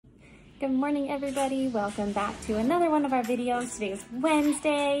Good morning, everybody. Welcome back to another one of our videos. Today is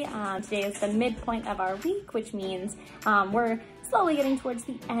Wednesday. Today is the midpoint of our week, which means we're slowly getting towards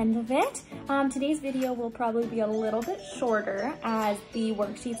the end of it. Today's video will probably be a little bit shorter as the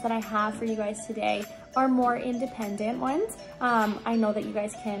worksheets that I have for you guys today are more independent ones. I know that you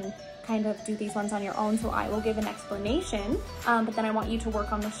guys can kind of do these ones on your own, so I will give an explanation, but then I want you to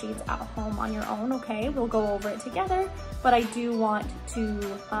work on the sheets at home on your own, okay? We'll go over it together, but I do want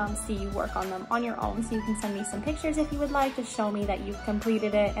to see you work on them on your own, so you can send me some pictures if you would like to show me that you've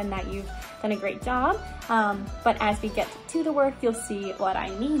completed it and that you've done a great job. But as we get to the work, you'll see what I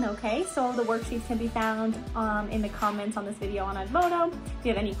mean, okay? So the worksheets can be found in the comments on this video on Edmodo. If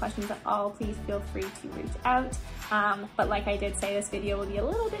you have any questions at all, please feel free to reach out. But like I did say, this video will be a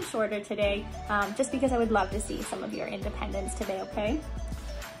little bit shorter today, just because I would love to see some of your independence today, okay?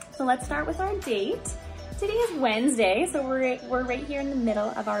 So let's start with our date. Today is Wednesday, so we're right here in the middle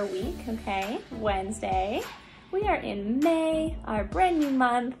of our week, okay? Wednesday. We are in May, our brand new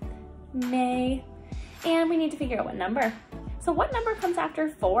month, May, and we need to figure out what number. So what number comes after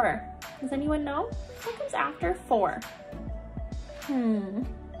 4? Does anyone know? What comes after 4?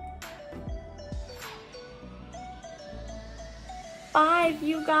 5,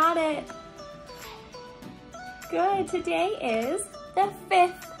 you got it. Good, today is the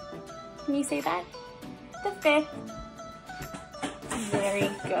 5th. Can you say that? The 5th. Very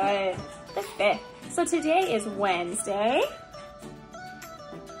good, the 5th. So today is Wednesday,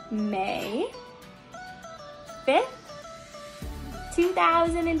 May 5th,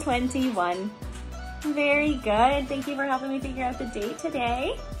 2021. Very good, thank you for helping me figure out the date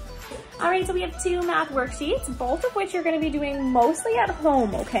today. All right, so we have 2 math worksheets, both of which you're gonna be doing mostly at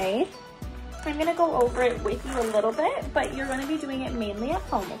home, okay? I'm gonna go over it with you a little bit, but you're gonna be doing it mainly at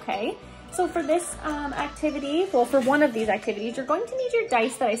home, okay? So for this activity, well, for one of these activities, you're going to need your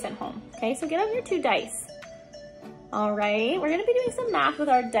dice that I sent home, okay? So get out your 2 dice. All right, we're gonna be doing some math with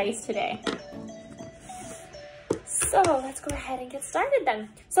our dice today. So let's go ahead and get started then.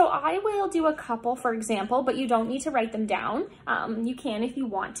 So I will do a couple, for example, but you don't need to write them down. You can if you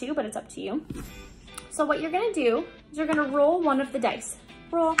want to, but it's up to you. So what you're gonna do is you're gonna roll one of the dice.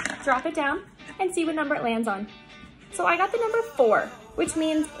 Roll, drop it down, and see what number it lands on. So I got the number 4, which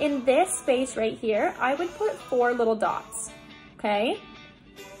means in this space right here, I would put 4 little dots, okay?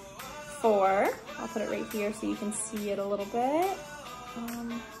 4, I'll put it right here so you can see it a little bit.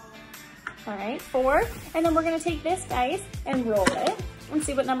 All right, 4, and then we're gonna take this dice and roll it and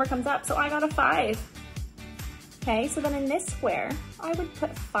see what number comes up. So I got a 5. Okay, so then in this square, I would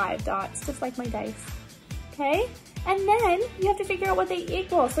put 5 dots, just like my dice, okay? And then you have to figure out what they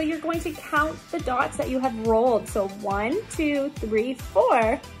equal. So you're going to count the dots that you have rolled. So 1, 2, 3,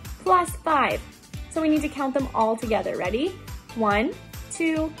 4, plus 5. So we need to count them all together. Ready? 1,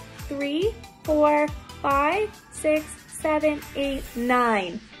 2, 3, 4, 5, 6, 7, 8,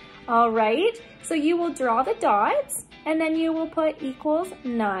 9. All right, so you will draw the dots and then you will put equals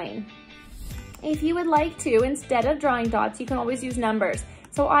 9. If you would like to, instead of drawing dots, you can always use numbers.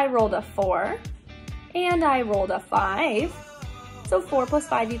 So I rolled a 4 and I rolled a 5. So 4 plus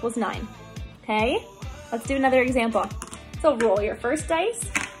 5 equals 9, okay? Let's do another example. So roll your first dice.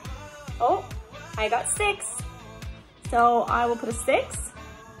 Oh, I got 6. So I will put a 6.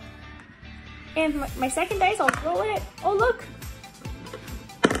 And my second dice, I'll roll it. Oh, look.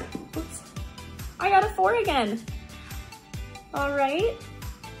 Oops. I got a 4 again. All right,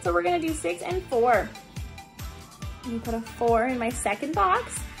 so we're gonna do 6 and 4. Let me put a 4 in my second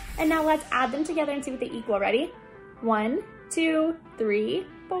box. And now let's add them together and see what they equal. Ready? 1, 2, 3,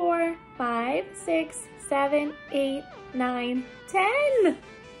 4, 5, 6, 7, 8, 9, 10.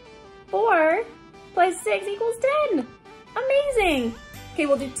 4 plus 6 equals 10. Amazing. Okay,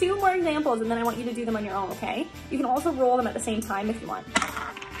 we'll do 2 more examples and then I want you to do them on your own, okay? You can also roll them at the same time if you want.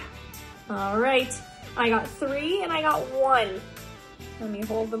 All right, I got 3 and I got 1. Let me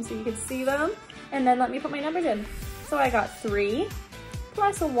hold them so you can see them. And then let me put my numbers in. So I got 3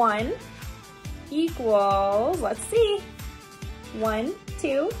 plus 1 equals, let's see, 1,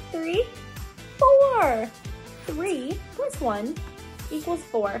 2, 3, 4. 3 plus 1 equals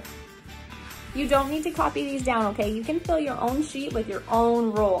 4. You don't need to copy these down, okay? You can fill your own sheet with your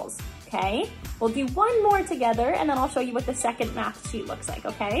own rolls, okay? We'll do one more together and then I'll show you what the second math sheet looks like,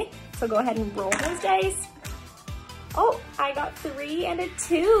 okay? So go ahead and roll those dice. Oh, I got 3 and a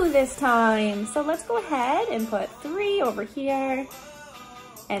 2 this time. So let's go ahead and put 3 over here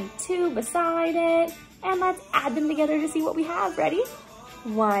and 2 beside it. And let's add them together to see what we have. Ready?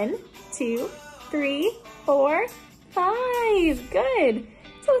 1, 2, 3, 4, 5. Good.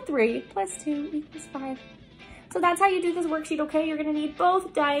 So 3 plus 2 equals 5. So that's how you do this worksheet, okay? You're gonna need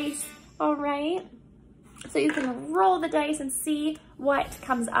both dice, All right. So you can roll the dice and see what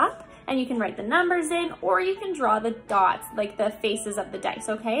comes up, and you can write the numbers in, or you can draw the dots, like the faces of the dice,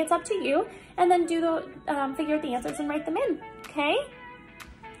 okay? It's up to you. And then do the, figure out the answers and write them in, okay?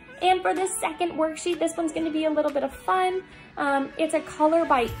 And for this second worksheet, this one's gonna be a little bit of fun. It's a color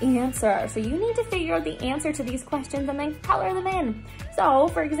by answer. So you need to figure out the answer to these questions and then color them in. So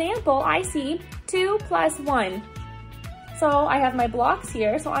for example, I see 2 plus 1. So I have my blocks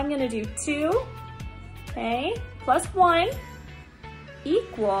here, so I'm gonna do 2, okay, plus 1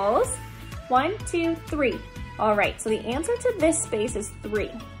 equals 1, 2, 3. All right, so the answer to this space is 3.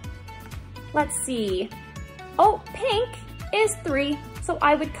 Let's see. Oh, pink is 3. So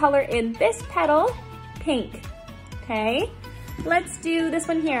I would color in this petal pink, okay? Let's do this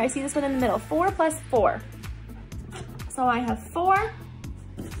one here. I see this one in the middle, 4 plus 4. So I have 4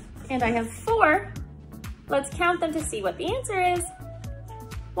 and I have 4. Let's count them to see what the answer is.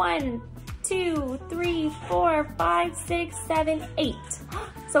 1, 2, 3, 4, 5, 6, 7, 8.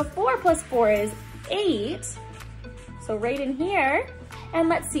 So 4 plus 4 is 8. So right in here. And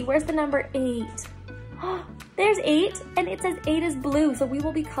let's see, where's the number 8? There's 8, and it says 8 is blue, so we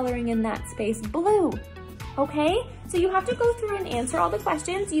will be coloring in that space blue, okay? So you have to go through and answer all the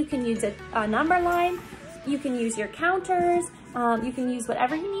questions. You can use a number line, you can use your counters, you can use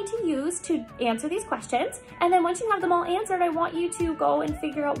whatever you need to use to answer these questions. And then once you have them all answered, I want you to go and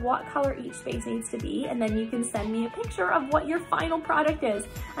figure out what color each space needs to be, and then you can send me a picture of what your final product is.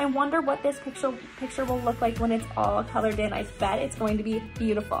 I wonder what this picture will look like when it's all colored in. I bet it's going to be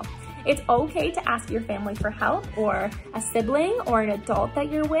beautiful. It's okay to ask your family for help, or a sibling or an adult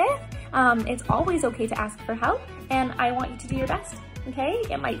that you're with. It's always okay to ask for help, and I want you to do your best, okay?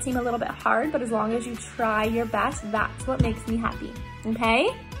 It might seem a little bit hard, but as long as you try your best, that's what makes me happy, okay?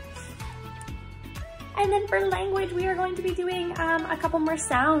 And then for language, we are going to be doing a couple more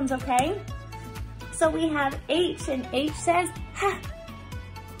sounds, okay? So we have H, and H says ha.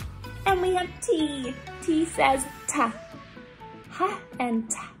 And we have T. T says ta. Ha and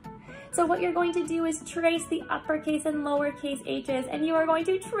ta. So what you're going to do is trace the uppercase and lowercase h's, and you are going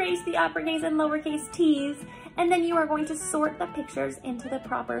to trace the uppercase and lowercase t's, and then you are going to sort the pictures into the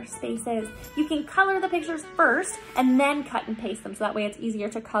proper spaces. You can color the pictures first and then cut and paste them, so that way it's easier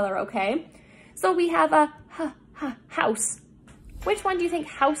to color, okay? So we have a house. Which one do you think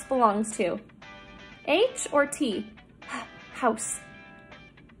house belongs to? H or T? House.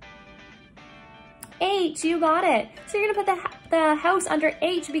 H, you got it. So you're gonna put the house under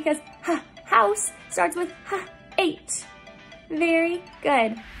H because house starts with H. Very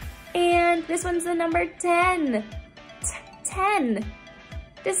good. And this one's the number 10. 10.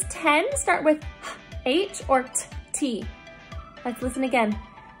 Does 10 start with H or T? Let's listen again.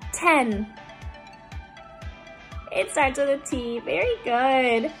 10. It starts with a T. Very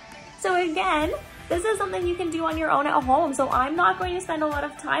good. So again, this is something you can do on your own at home, so I'm not going to spend a lot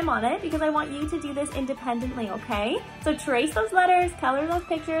of time on it because I want you to do this independently, okay? So trace those letters, color those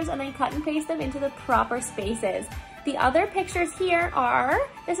pictures, and then cut and paste them into the proper spaces. The other pictures here are,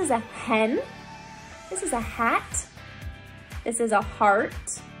 this is a hen, this is a hat, this is a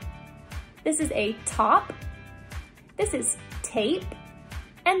heart, this is a top, this is tape,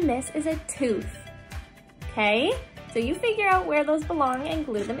 and this is a tooth, okay? So you figure out where those belong and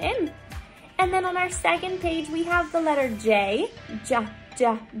glue them in. And then on our second page, we have the letter J,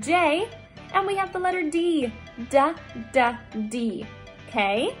 J, and we have the letter D, D,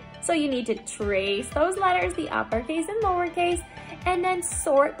 okay? So you need to trace those letters, the uppercase and lowercase, and then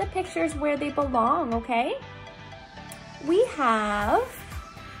sort the pictures where they belong, okay? We have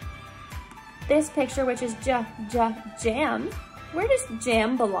this picture, which is jam. Where does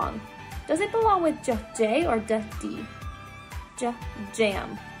jam belong? Does it belong with J or D?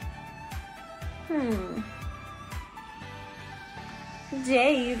 Jam.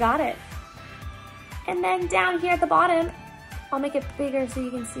 J, you got it. And then down here at the bottom, I'll make it bigger so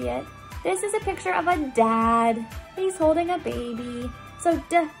you can see it. This is a picture of a dad. He's holding a baby. So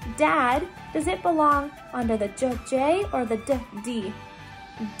dad, does it belong under the J or the D?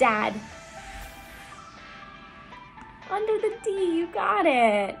 Dad. Under the D, you got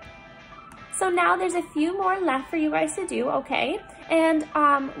it. So now there's a few more left for you guys to do, okay? And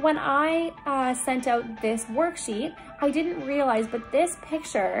when I sent out this worksheet, I didn't realize, but this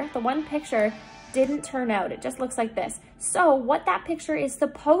picture, the one picture, didn't turn out. It just looks like this. So what that picture is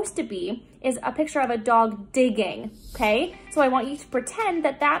supposed to be is a picture of a dog digging, okay? So I want you to pretend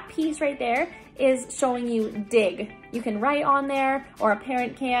that that piece right there is showing you dig. You can write on there, or a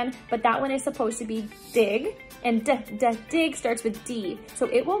parent can, but that one is supposed to be dig. and dig starts with D. So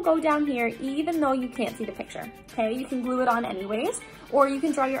it will go down here even though you can't see the picture, okay? You can glue it on anyways, or you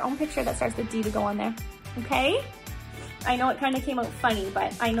can draw your own picture that starts with D to go on there, okay? I know it kind of came out funny,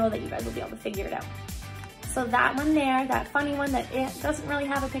 but I know that you guys will be able to figure it out. So that one there, that funny one that it doesn't really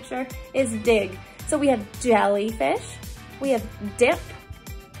have a picture, is dig. So we have jellyfish, we have dip,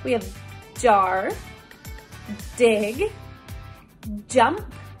 we have jar, dig, jump,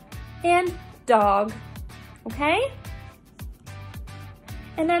 and dog, okay?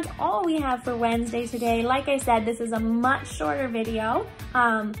 And that's all we have for Wednesday today. Like I said, this is a much shorter video,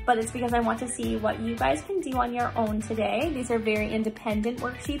 but it's because I want to see what you guys can do on your own today. These are very independent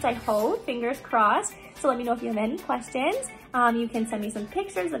worksheets, I hope, fingers crossed. So let me know if you have any questions. You can send me some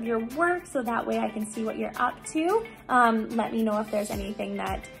pictures of your work so that way I can see what you're up to. Let me know if there's anything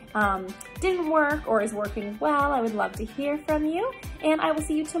that didn't work or is working well. I would love to hear from you. And I will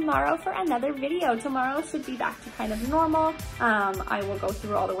see you tomorrow for another video. Tomorrow should be back to kind of normal. I will go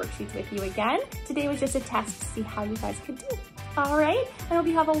through all the worksheets with you again. Today was just a test to see how you guys could do. All right, I hope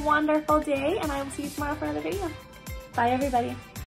you have a wonderful day, and I will see you tomorrow for another video. Bye, everybody.